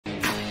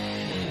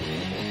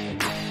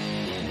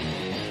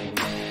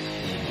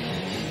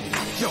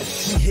Yo,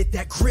 we hit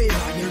that gridiron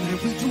and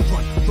we do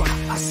run.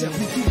 I said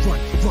we do run.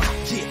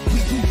 Yeah,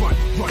 we do run.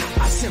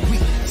 I said we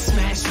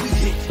smash, we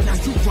hit. Now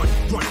you run.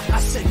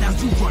 I said now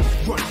you run.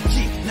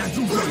 Yeah, now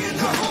you run.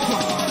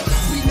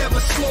 We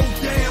never slow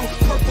down.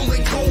 Purple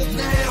and gold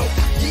now.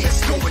 Yeah,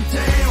 it's going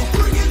down.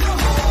 Bring it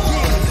home.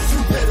 Yeah,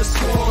 you better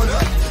squad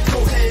up.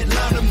 Go ahead,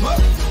 line them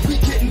up. We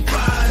getting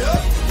fired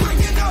up. Bring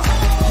it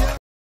home.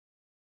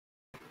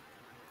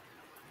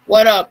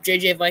 What up,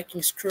 JJ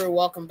Vikings crew?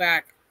 Welcome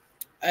back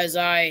as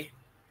I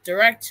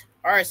direct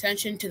our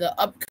attention to the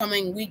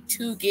upcoming Week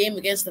 2 game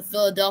against the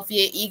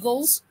Philadelphia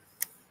Eagles.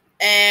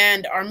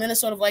 And our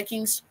Minnesota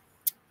Vikings,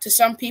 to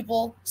some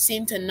people,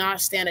 seem to not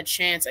stand a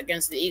chance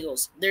against the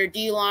Eagles. Their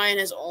D-line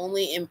has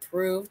only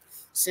improved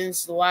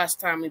since the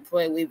last time we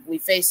played. We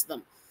faced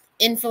them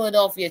in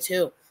Philadelphia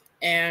too.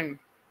 And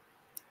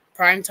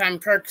primetime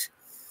Kirk,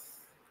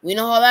 we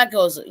know how that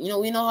goes.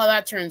 We know how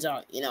that turns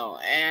out,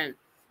 And,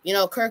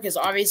 Kirk is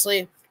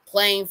obviously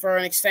playing for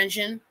an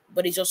extension,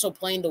 but he's also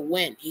playing to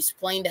win. He's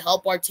playing to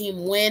help our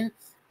team win,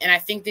 and I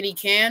think that he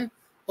can.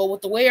 But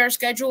with the way our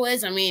schedule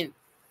is,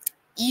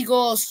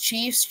 Eagles,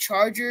 Chiefs,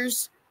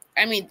 Chargers,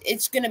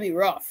 it's going to be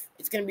rough.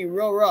 It's going to be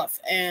real rough.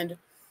 And,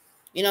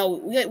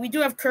 we do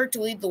have Kirk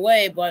to lead the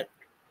way, but,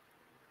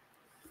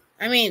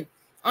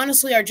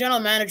 honestly, our general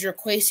manager,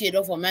 Kwesi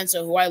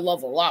Adolfo-Mensah, who I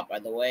love a lot, by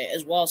the way,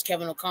 as well as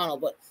Kevin O'Connell,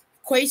 but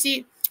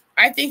Kwesi,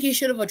 I think he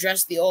should have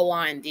addressed the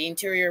O-line, the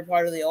interior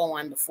part of the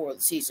O-line before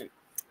the season.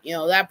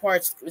 That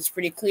part is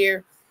pretty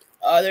clear.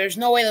 There's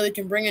no way that we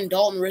can bring in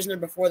Dalton Risner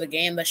before the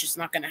game. That's just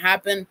not going to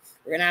happen.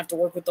 We're going to have to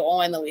work with the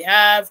O-line that we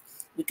have.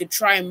 We could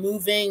try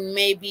moving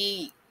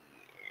maybe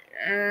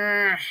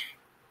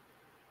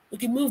we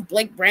could move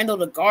Blake Brandel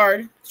to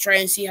guard to try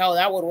and see how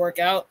that would work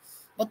out.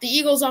 But the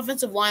Eagles'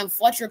 offensive line,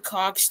 Fletcher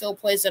Cox still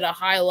plays at a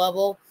high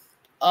level.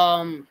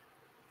 You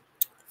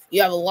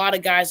have a lot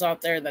of guys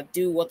out there that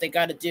do what they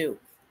got to do.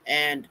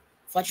 And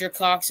Fletcher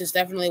Cox is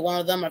definitely one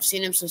of them. I've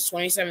seen him since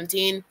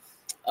 2017.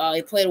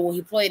 He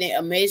played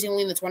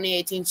amazingly in the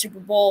 2018 Super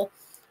Bowl.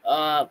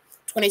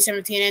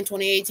 2017 and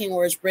 2018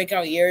 were his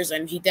breakout years,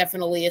 and he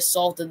definitely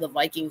assaulted the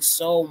Vikings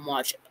so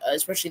much,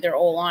 especially their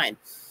O-line.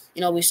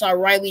 We saw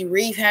Riley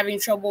Reef having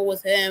trouble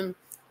with him.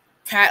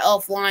 Pat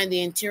Elflein,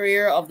 the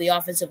interior of the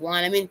offensive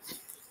line.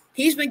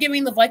 He's been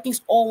giving the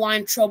Vikings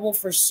O-line trouble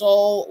for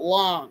so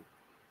long.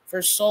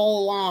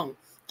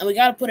 And we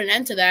got to put an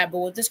end to that. But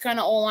with this kind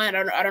of O-line,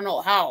 I don't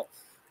know how.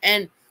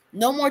 And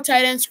no more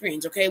tight end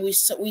screens, okay? We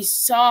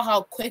saw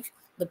how quick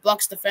the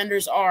Bucs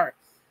defenders are,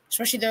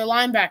 especially their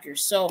linebackers.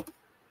 So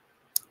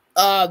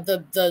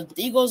the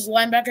Eagles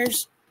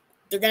linebackers,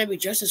 they're going to be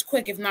just as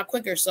quick, if not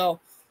quicker. So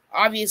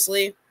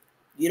obviously,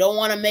 you don't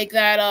want to make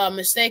that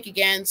mistake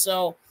again.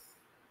 So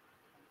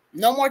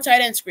no more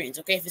tight end screens,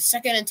 okay? If it's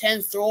 2nd and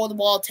 10, throw the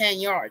ball 10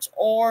 yards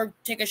or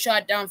take a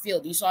shot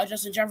downfield. You saw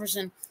Justin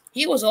Jefferson.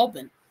 He was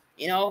open,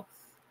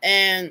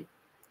 and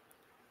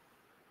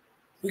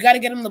we got to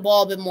get him the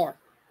ball a bit more.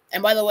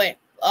 And by the way,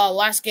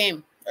 last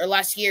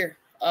year,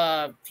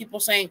 people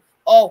saying,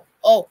 wow,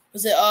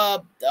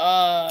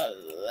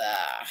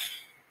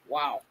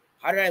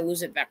 how did I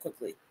lose it that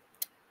quickly?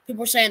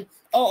 People were saying,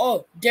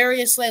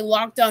 Darius Slay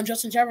locked down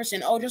Justin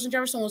Jefferson. Justin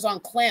Jefferson was on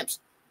clamps.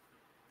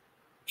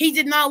 He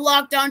did not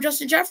lock down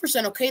Justin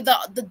Jefferson, okay?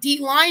 The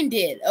D-line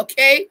did,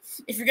 okay?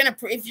 If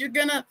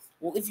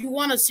you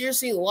want to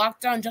seriously lock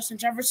down Justin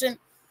Jefferson,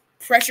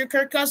 pressure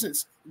Kirk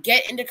Cousins.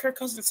 Get into Kirk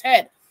Cousins'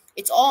 head.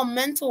 It's all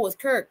mental with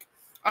Kirk.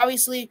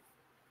 Obviously,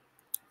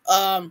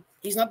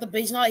 he's not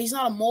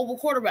a mobile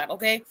quarterback,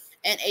 okay?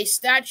 And a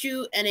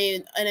statue and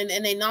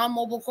a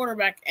non-mobile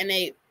quarterback and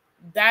a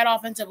bad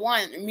offensive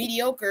line,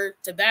 mediocre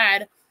to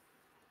bad,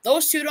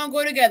 those two don't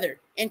go together.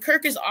 And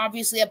Kirk is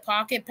obviously a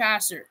pocket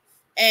passer.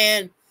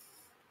 And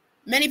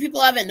many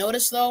people haven't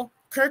noticed, though,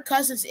 Kirk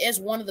Cousins is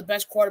one of the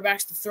best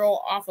quarterbacks to throw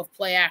off of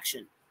play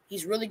action.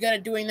 He's really good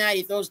at doing that.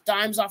 He throws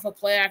dimes off of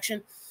play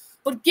action.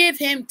 But give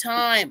him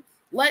time.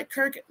 Let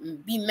Kirk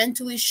be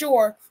mentally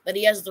sure that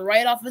he has the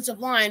right offensive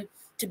line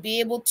to be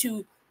able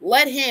to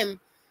let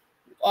him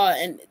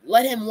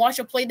watch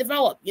a play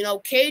develop.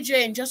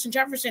 KJ and Justin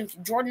Jefferson,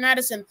 Jordan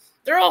Addison,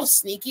 they're all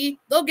sneaky.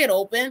 They'll get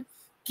open.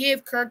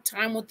 Give Kirk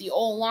time with the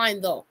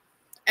old-line, though.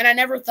 And I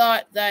never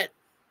thought that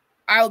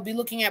I would be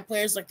looking at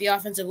players like the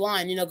offensive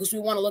line, because we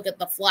want to look at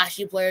the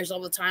flashy players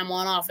all the time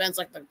on offense,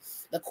 like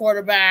the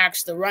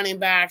quarterbacks, the running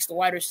backs, the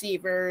wide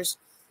receivers.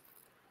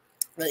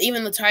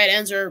 Even the tight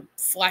ends are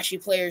flashy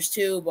players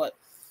too, but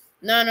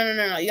no.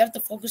 You have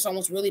to focus on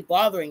what's really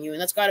bothering you,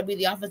 and that's got to be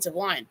the offensive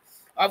line.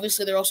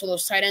 Obviously, there are also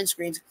those tight end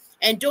screens.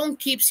 And don't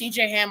keep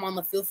CJ Ham on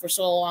the field for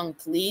so long,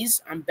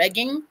 please. I'm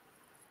begging,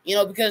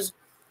 because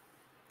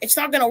it's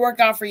not going to work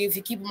out for you if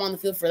you keep him on the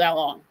field for that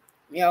long,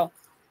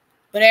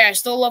 But, hey, I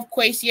still love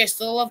Kwesi. I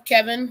still love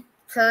Kevin,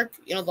 Kirk,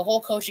 the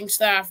whole coaching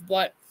staff.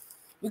 But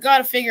we got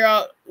to figure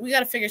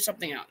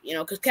something out,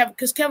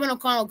 because Kevin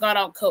O'Connell got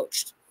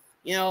out-coached,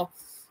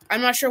 I'm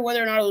not sure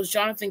whether or not it was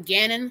Jonathan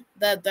Gannon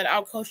that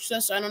outcoached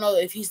us. I don't know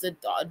if he's the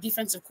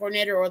defensive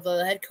coordinator or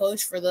the head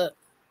coach for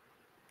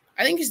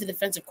I think he's the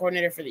defensive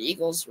coordinator for the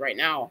Eagles right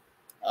now.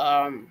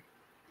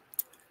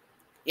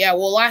 Yeah,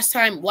 well, last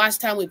time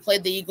we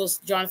played the Eagles,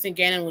 Jonathan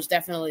Gannon was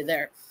definitely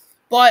there.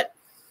 But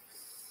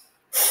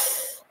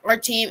our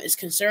team is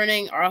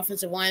concerning. Our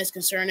offensive line is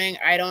concerning.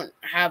 I don't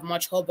have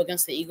much hope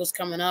against the Eagles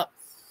coming up.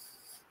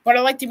 But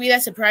I like to be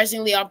that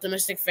surprisingly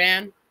optimistic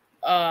fan.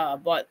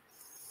 But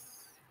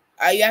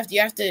you have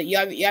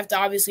to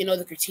obviously know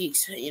the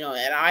critiques,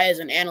 and I as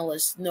an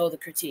analyst know the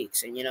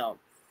critiques, and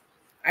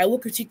I will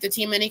critique the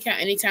team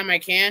anytime I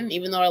can,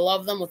 even though I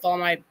love them with all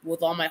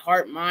my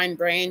heart, mind,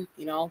 brain,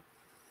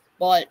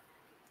 But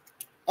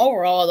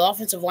overall, the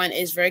offensive line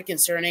is very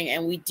concerning,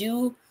 and we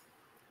do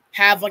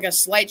have like a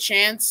slight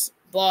chance,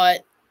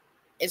 but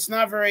it's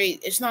not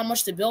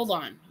much to build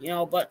on,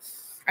 But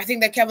I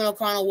think that Kevin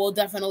O'Connell will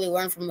definitely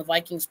learn from the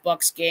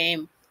Vikings-Bucks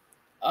game.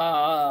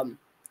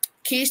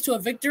 Keys to a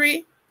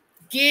victory: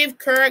 give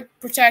Kirk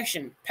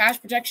protection, pass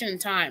protection,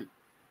 and time.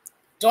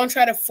 Don't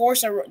try and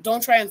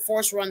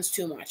force runs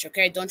too much,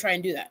 okay? Don't try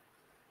and do that.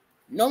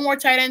 No more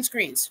tight end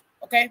screens,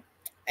 okay?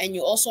 And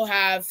you also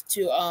have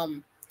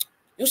to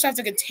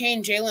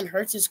contain Jalen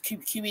Hurts'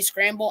 QB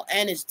scramble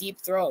and his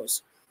deep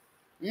throws.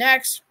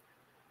 Next,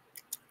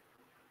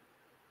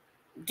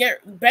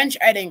 bench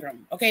Ed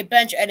Ingram, okay?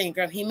 Bench Ed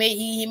Ingram. He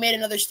made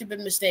another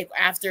stupid mistake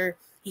after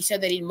he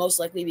said that he'd most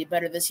likely be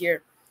better this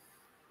year.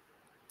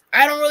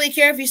 I don't really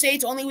care if you say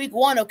it's only week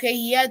 1, okay?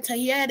 He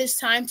had his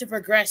time to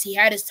progress. He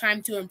had his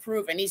time to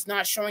improve, and he's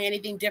not showing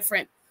anything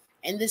different.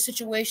 And this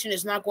situation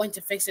is not going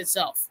to fix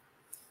itself,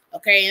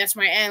 okay? And that's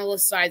my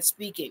analyst side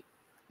speaking.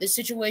 This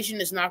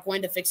situation is not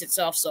going to fix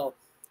itself. So,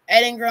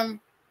 Ed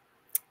Ingram,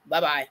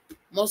 bye-bye.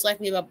 Most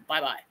likely,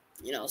 bye-bye,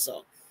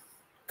 so.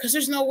 Because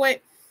there's no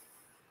way.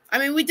 I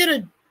mean, we did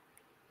a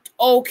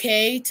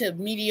okay to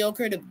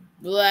mediocre to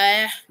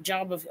blah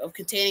job of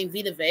containing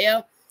Vita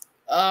Vea.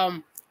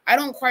 I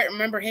don't quite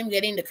remember him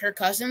getting to Kirk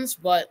Cousins,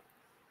 but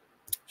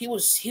he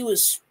was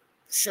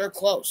sure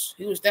close.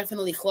 He was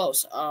definitely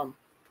close.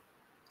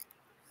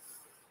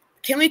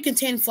 Can we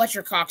contain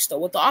Fletcher Cox, though,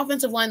 with the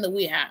offensive line that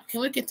we have? Can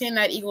we contain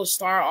that Eagles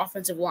star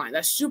offensive line,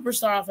 that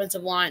superstar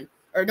offensive line,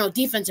 or no,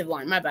 defensive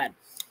line, my bad.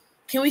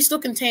 Can we still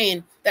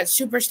contain that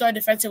superstar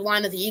defensive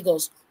line of the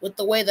Eagles with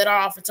the way that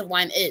our offensive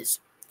line is?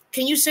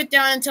 Can you sit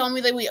down and tell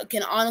me that we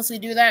can honestly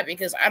do that?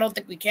 Because I don't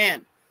think we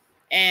can.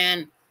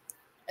 And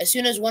as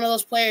soon as one of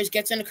those players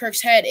gets into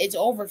Kirk's head, it's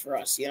over for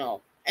us,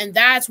 And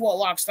that's what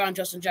locks down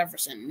Justin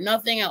Jefferson.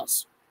 Nothing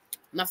else.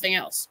 Nothing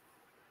else.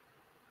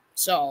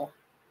 So,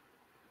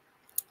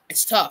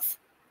 it's tough.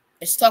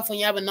 It's tough when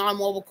you have a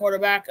non-mobile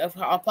quarterback, a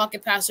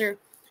pocket passer,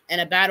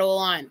 and a bad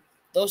O-line.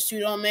 Those two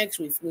don't mix.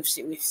 We've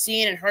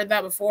seen and heard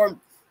that before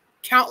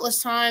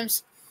countless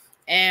times.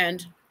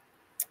 And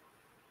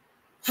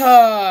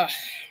on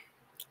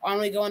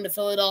we go into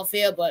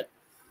Philadelphia, but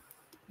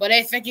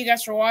hey, thank you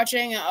guys for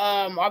watching.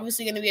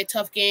 Obviously going to be a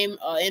tough game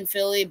in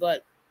Philly,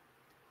 but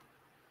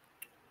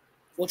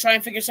we'll try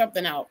and figure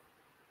something out.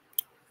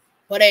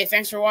 But hey,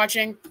 thanks for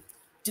watching.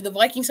 Do the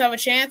Vikings have a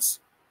chance?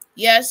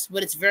 Yes,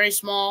 but it's very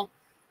small.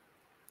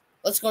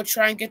 Let's go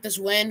try and get this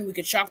win. We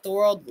could shock the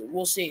world.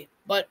 We'll see.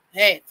 But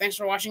hey, thanks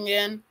for watching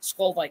again.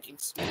 Skol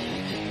Vikings.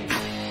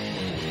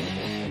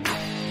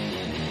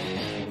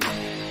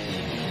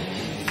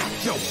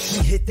 Yo,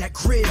 we hit that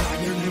gridiron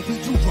and we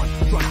do run.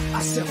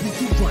 I said we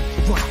do run.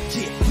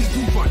 Yeah, we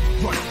do run.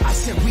 I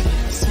said we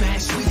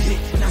smash, we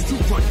hit. Now you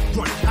run.